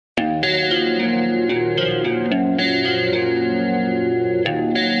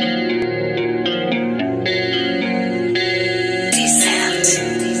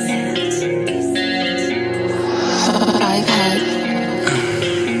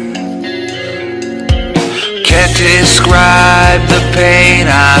describe the pain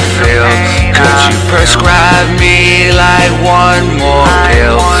I feel. Could you prescribe me like one more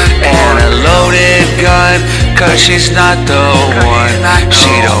pill and a loaded gun? Cause she's not the one. She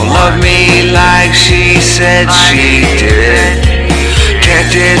don't love me like she said she did.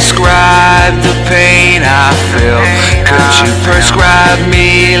 Can't describe the pain I feel. Could you prescribe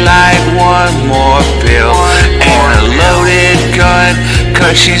me like one more pill and a loaded gun?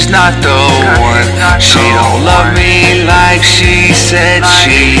 Cause she's not the one. She don't love me like she said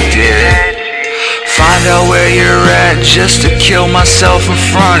she did. Find out where you're at just to kill myself in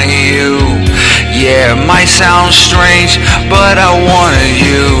front of you. Yeah, it might sound strange, but I wanted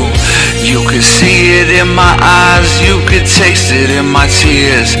you. You could see it in my eyes, you could taste it in my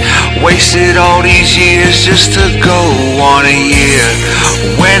tears. Wasted all these years just to go on a year.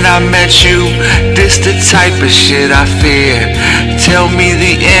 When I met you, this the type of shit I fear. Tell me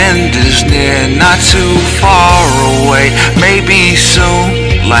the end is near, not too far away. Maybe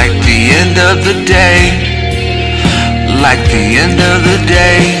soon, like the end of the day. Like the end of the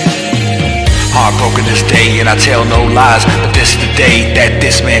day. Heartbroken this day and I tell no lies, but this is the day that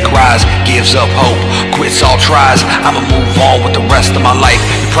this man cries. Gives up hope, quits all tries. I'ma move on with the rest of my life.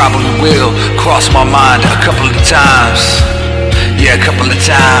 You probably will cross my mind a couple of times. Yeah, a couple of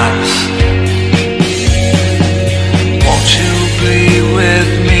times. Won't you be with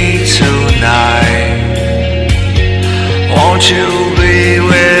me tonight? Won't you be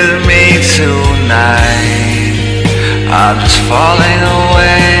with me tonight? I'm just falling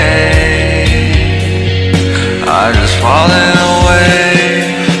away. I'm just falling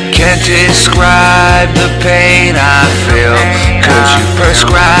away. Can't describe the pain I feel. Could you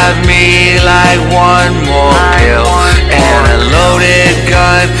prescribe me like one more pill and a loaded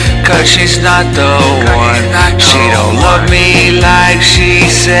gun? Cause she's not the one. She don't love me like she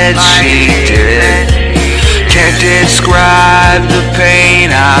said she did. Can't describe the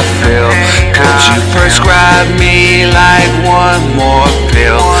pain I feel. Could you prescribe me like one more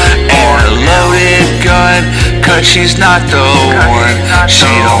pill and a loaded gun? Cause she's not the one. She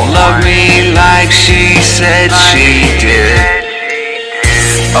don't love me like she said she did.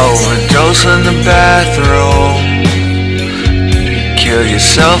 Overdose in the bathroom. Kill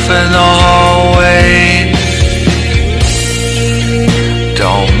yourself in the hallway.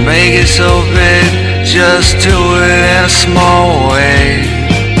 Don't make it so big, just do it in a small way.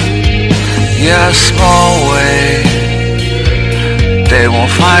 Yeah, a small way. They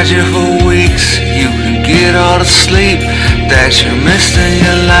won't find you for weeks. You can get all the sleep that you missed in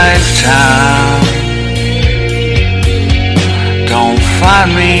your lifetime. Don't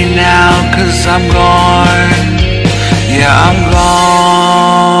find me now, cause I'm gone. Yeah, I'm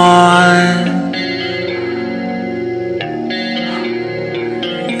gone.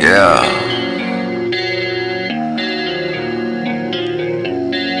 Yeah.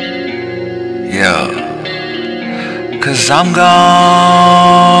 Yeah. Cause I'm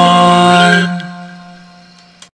gone.